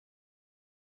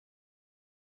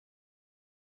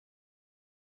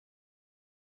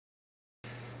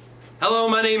Hello,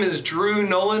 my name is Drew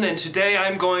Nowlin, and today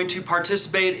I'm going to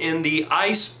participate in the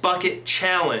Ice Bucket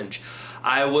Challenge.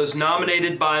 I was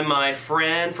nominated by my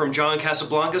friend from John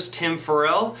Casablancas, Tim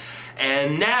Farrell,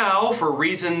 and now, for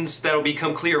reasons that will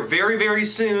become clear very, very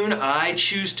soon, I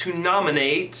choose to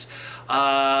nominate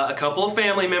a couple of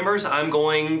family members. I'm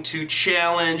going to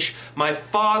challenge my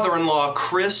father-in-law,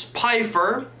 Chris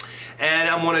Pfeiffer, and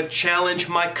I'm going to challenge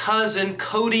my cousin,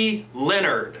 Cody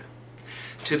Leonard,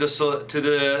 to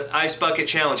the Ice Bucket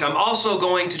Challenge. I'm also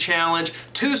going to challenge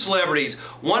two celebrities,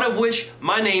 one of which,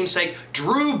 my namesake,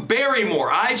 Drew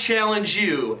Barrymore. I challenge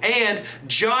you, and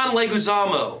John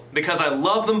Leguizamo, because I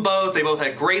love them both. They both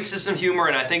have great sense of humor,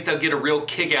 and I think they'll get a real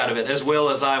kick out of it, as well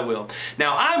as I will.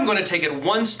 Now, I'm going to take it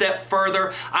one step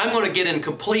further. I'm going to get in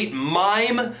complete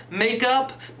mime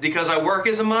makeup, because I work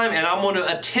as a mime, and I'm going to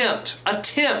attempt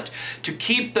to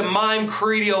keep the mime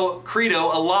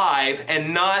credo alive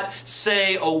and not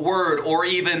say a word or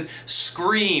even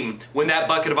scream when that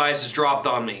bucket of ice is dropped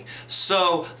on me.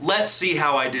 So let's see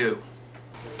how I do.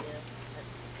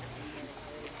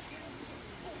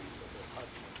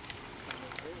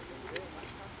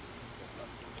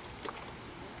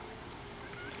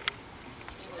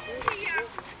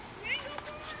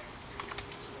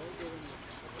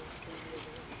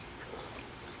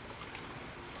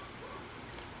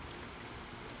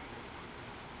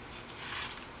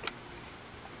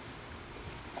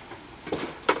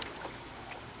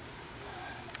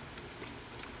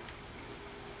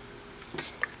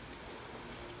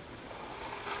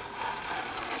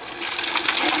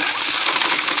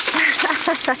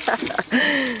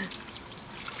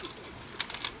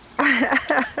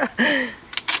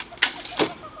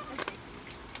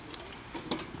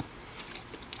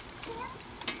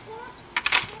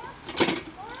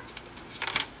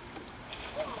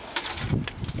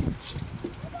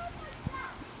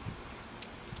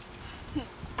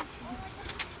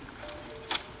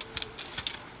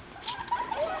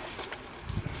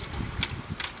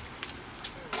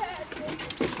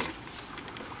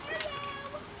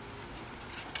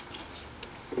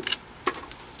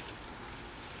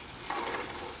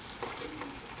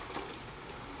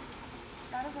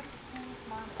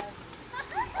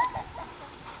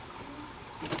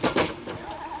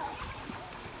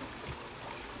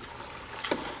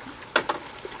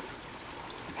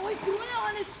 Oh, he's doing it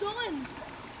on his son.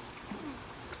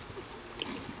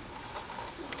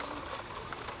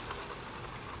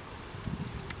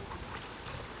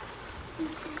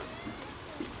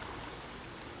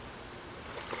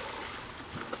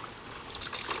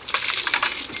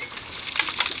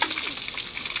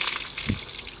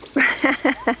 Ha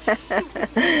ha ha ha.